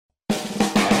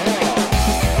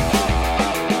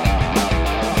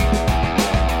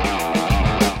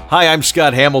Hi, I'm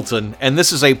Scott Hamilton, and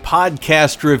this is a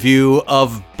podcast review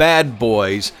of Bad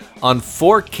Boys on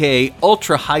 4K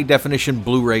Ultra High Definition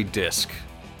Blu-ray disc.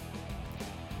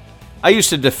 I used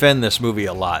to defend this movie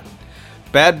a lot.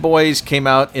 Bad Boys came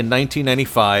out in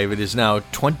 1995. It is now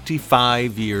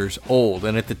 25 years old,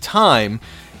 and at the time,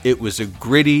 it was a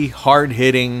gritty,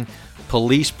 hard-hitting,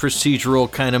 police procedural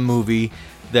kind of movie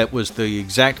that was the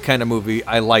exact kind of movie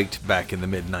I liked back in the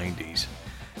mid-90s.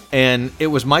 And it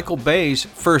was Michael Bay's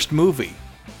first movie.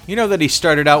 You know that he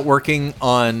started out working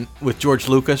with George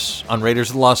Lucas on Raiders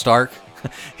of the Lost Ark?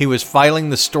 He was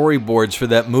filing the storyboards for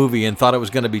that movie and thought it was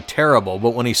going to be terrible, but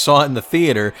when he saw it in the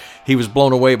theater, he was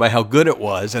blown away by how good it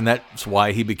was, and that's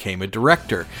why he became a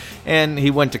director. And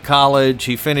he went to college,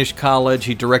 he finished college,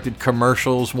 he directed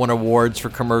commercials, won awards for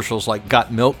commercials like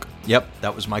Got Milk. Yep,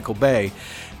 that was Michael Bay.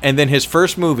 And then his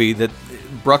first movie that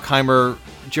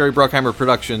Jerry Bruckheimer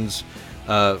Productions,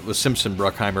 with Simpson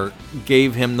Bruckheimer,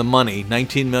 gave him the money,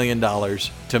 $19 million,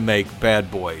 to make Bad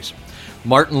Boys.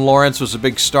 Martin Lawrence was a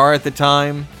big star at the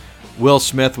time. Will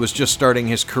Smith was just starting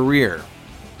his career.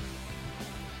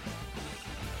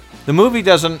 The movie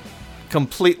doesn't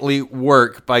completely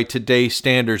work by today's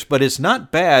standards, but it's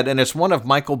not bad, and it's one of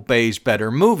Michael Bay's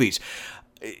better movies.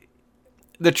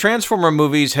 The Transformer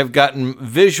movies have gotten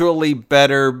visually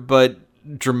better, but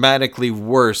dramatically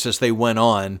worse as they went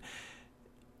on.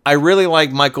 I really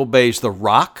like Michael Bay's The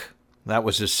Rock. That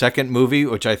was his second movie,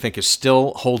 which I think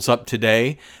still holds up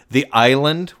today. The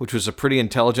Island, which was a pretty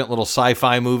intelligent little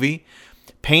sci-fi movie.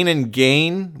 Pain and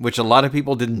Gain, which a lot of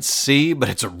people didn't see, but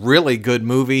it's a really good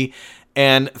movie.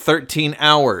 And 13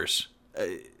 Hours.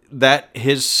 That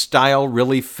his style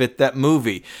really fit that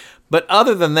movie. But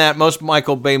other than that, most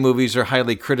Michael Bay movies are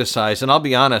highly criticized. And I'll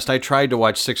be honest, I tried to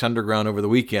watch Six Underground over the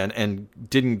weekend and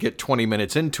didn't get 20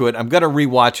 minutes into it. I'm going to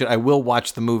rewatch it. I will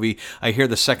watch the movie. I hear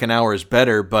the second hour is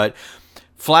better, but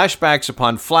flashbacks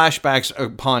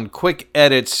upon quick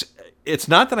edits. It's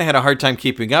not that I had a hard time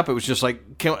keeping up. It was just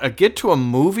like, can I get to a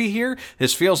movie here?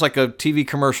 This feels like a TV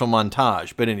commercial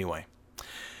montage. But anyway.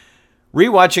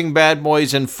 Rewatching Bad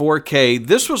Boys in 4K,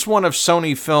 this was one of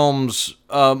Sony Films'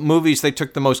 movies they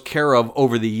took the most care of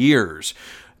over the years.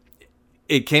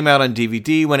 It came out on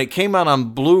DVD. When it came out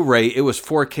on Blu-ray, it was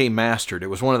 4K mastered. It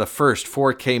was one of the first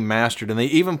 4K mastered, and they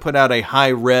even put out a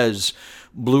high-res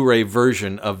Blu-ray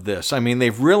version of this. I mean,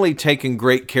 they've really taken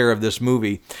great care of this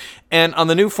movie. And on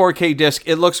the new 4K disc,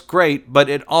 it looks great, but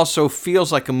it also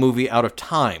feels like a movie out of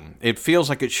time. It feels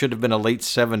like it should have been a late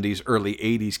 70s, early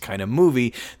 80s kind of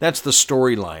movie. That's the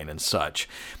storyline and such.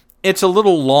 It's a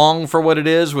little long for what it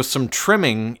is. With some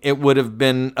trimming, it would have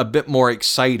been a bit more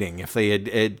exciting if they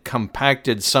had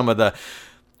compacted some of the...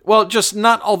 Well, just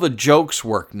not all the jokes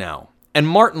work now. And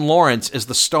Martin Lawrence is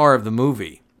the star of the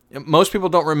movie. Most people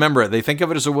don't remember it. They think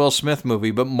of it as a Will Smith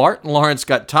movie, but Martin Lawrence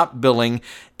got top billing,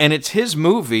 and it's his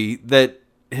movie that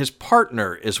his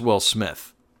partner is Will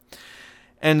Smith.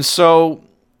 And so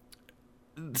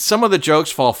some of the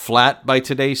jokes fall flat by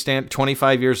today's standard.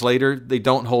 25 years later, they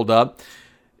don't hold up.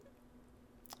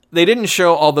 They didn't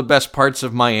show all the best parts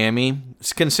of Miami.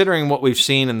 Considering what we've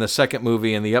seen in the second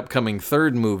movie and the upcoming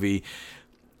third movie,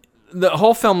 the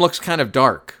whole film looks kind of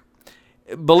dark.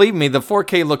 Believe me, the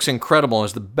 4K looks incredible.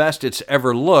 It's the best it's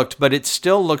ever looked, but it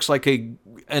still looks like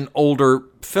an older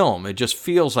film. It just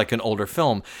feels like an older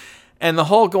film. And the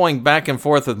whole going back and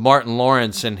forth with Martin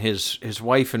Lawrence and his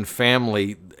wife and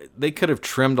family, they could have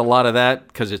trimmed a lot of that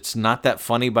because it's not that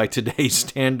funny by today's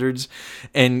standards,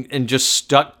 and just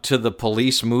stuck to the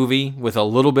police movie with a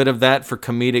little bit of that for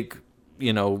comedic,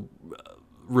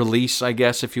 release, I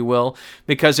guess, if you will,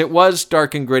 because it was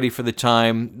dark and gritty for the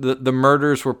time. The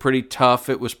murders were pretty tough.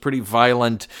 It was pretty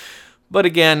violent. But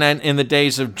again, in the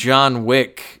days of John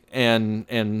Wick and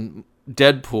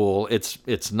Deadpool,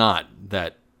 it's not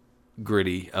that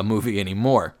gritty a movie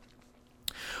anymore.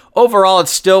 Overall,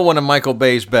 it's still one of Michael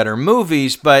Bay's better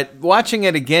movies, but watching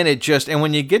it again, and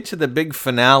when you get to the big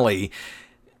finale,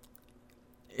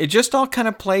 it just all kind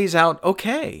of plays out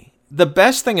okay. The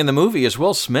best thing in the movie is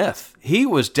Will Smith. He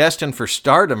was destined for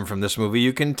stardom from this movie,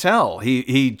 you can tell.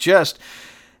 His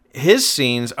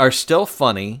scenes are still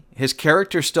funny. His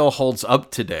character still holds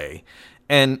up today.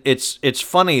 And it's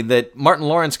funny that Martin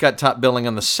Lawrence got top billing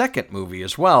on the second movie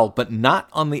as well, but not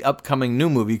on the upcoming new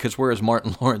movie, because where has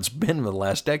Martin Lawrence been for the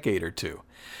last decade or two?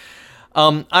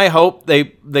 I hope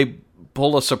they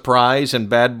pull a surprise and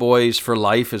Bad Boys for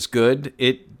Life is good.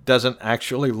 It doesn't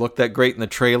actually look that great in the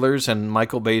trailers, and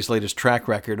Michael Bay's latest track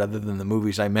record, other than the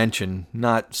movies I mentioned,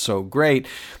 not so great.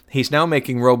 He's now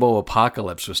making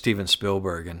Robo-Apocalypse with Steven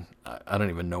Spielberg, and I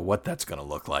don't even know what that's going to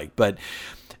look like. But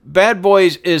Bad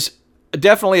Boys is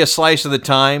Definitely a slice of the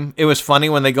time. It was funny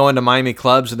when they go into Miami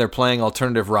clubs and they're playing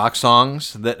alternative rock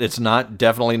songs, that it's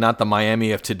definitely not the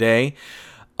Miami of today.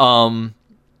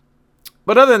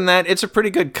 But other than that, it's a pretty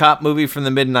good cop movie from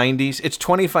the mid-90s. It's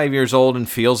 25 years old and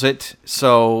feels it.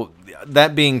 So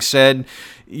that being said,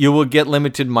 you will get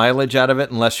limited mileage out of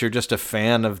it unless you're just a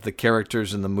fan of the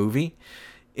characters in the movie.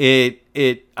 I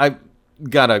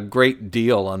got a great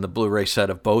deal on the Blu-ray set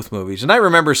of both movies. And I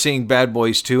remember seeing Bad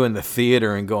Boys 2 in the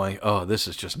theater and going, oh, this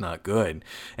is just not good.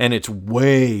 And it's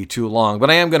way too long.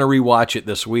 But I am going to rewatch it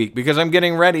this week because I'm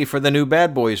getting ready for the new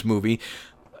Bad Boys movie.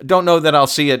 Don't know that I'll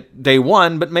see it day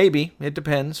one, but maybe. It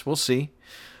depends. We'll see.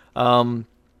 Sorry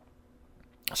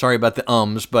about the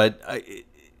but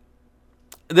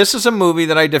this is a movie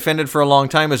that I defended for a long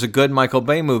time as a good Michael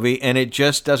Bay movie, and it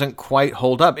just doesn't quite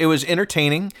hold up. It was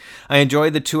entertaining. I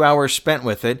enjoyed the 2 hours spent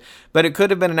with it, but it could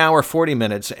have been an hour 40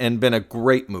 minutes and been a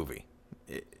great movie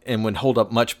and would hold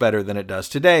up much better than it does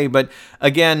today. But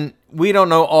again, we don't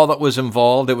know all that was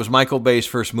involved. It was Michael Bay's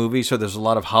first movie, so there's a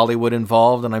lot of Hollywood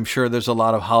involved, and I'm sure there's a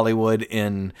lot of Hollywood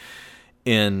in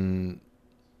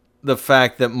the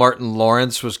fact that Martin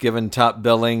Lawrence was given top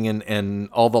billing and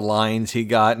all the lines he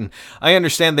got. And I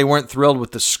understand they weren't thrilled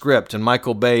with the script, and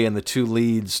Michael Bay and the two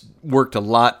leads worked a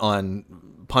lot on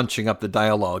punching up the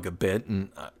dialogue a bit, and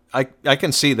I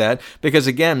can see that because,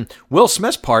 again, Will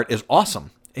Smith's part is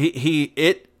awesome.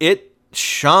 It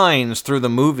shines through the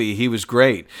movie. He was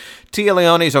great. Tia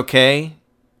Leone's okay.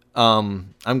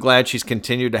 I'm glad she's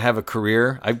continued to have a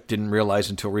career. I didn't realize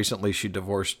until recently she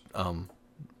divorced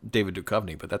David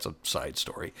Duchovny, but that's a side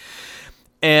story.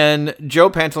 And Joe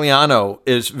Pantoliano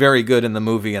is very good in the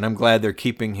movie, and I'm glad they're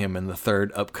keeping him in the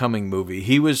third upcoming movie.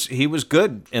 He was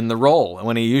good in the role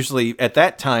when he usually at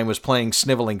that time was playing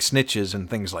sniveling snitches and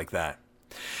things like that.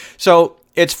 So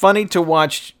it's funny to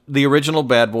watch the original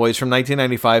Bad Boys from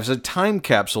 1995 as a time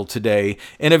capsule today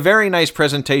in a very nice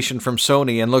presentation from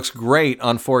Sony and looks great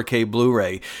on 4K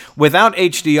Blu-ray. Without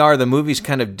HDR, the movie's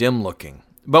kind of dim looking.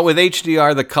 But with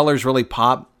HDR, the colors really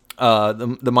pop.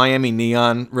 The Miami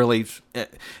neon really,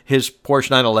 his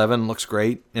Porsche 911 looks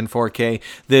great in 4K.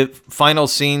 The final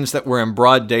scenes that were in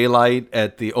broad daylight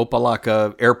at the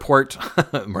Opa-locka airport,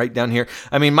 right down here.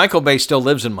 I mean, Michael Bay still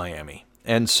lives in Miami.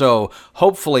 And so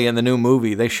hopefully in the new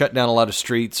movie, they shut down a lot of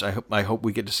streets. I hope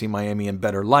we get to see Miami in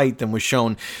better light than was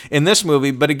shown in this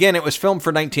movie. But again, it was filmed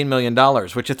for $19 million,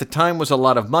 which at the time was a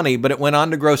lot of money, but it went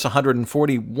on to gross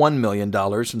 $141 million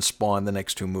and spawn the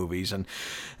next two movies. And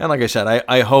like I said,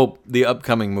 I hope the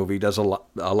upcoming movie does a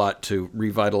lot to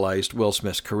revitalize Will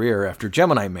Smith's career after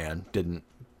Gemini Man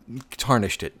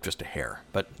tarnished it just a hair,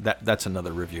 but that's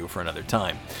another review for another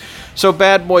time. So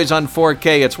Bad Boys on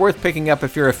 4K, it's worth picking up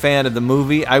if you're a fan of the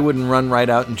movie. I wouldn't run right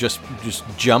out and just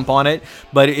jump on it,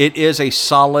 but it is a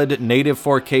solid native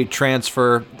 4K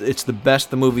transfer. It's the best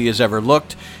the movie has ever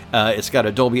looked. It's got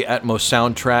a Dolby Atmos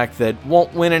soundtrack that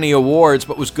won't win any awards,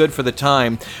 but was good for the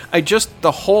time.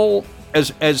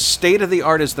 As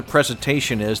state-of-the-art as the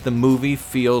presentation is, the movie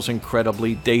feels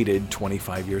incredibly dated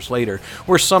 25 years later,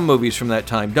 where some movies from that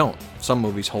time don't. Some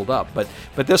movies hold up, but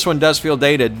this one does feel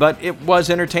dated, but it was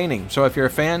entertaining. So if you're a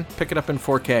fan, pick it up in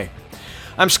 4K.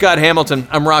 I'm Scott Hamilton.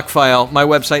 I'm Rockfile. My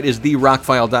website is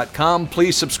therockfile.com.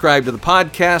 Please subscribe to the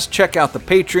podcast, check out the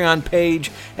Patreon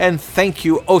page, and thank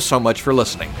you oh so much for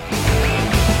listening.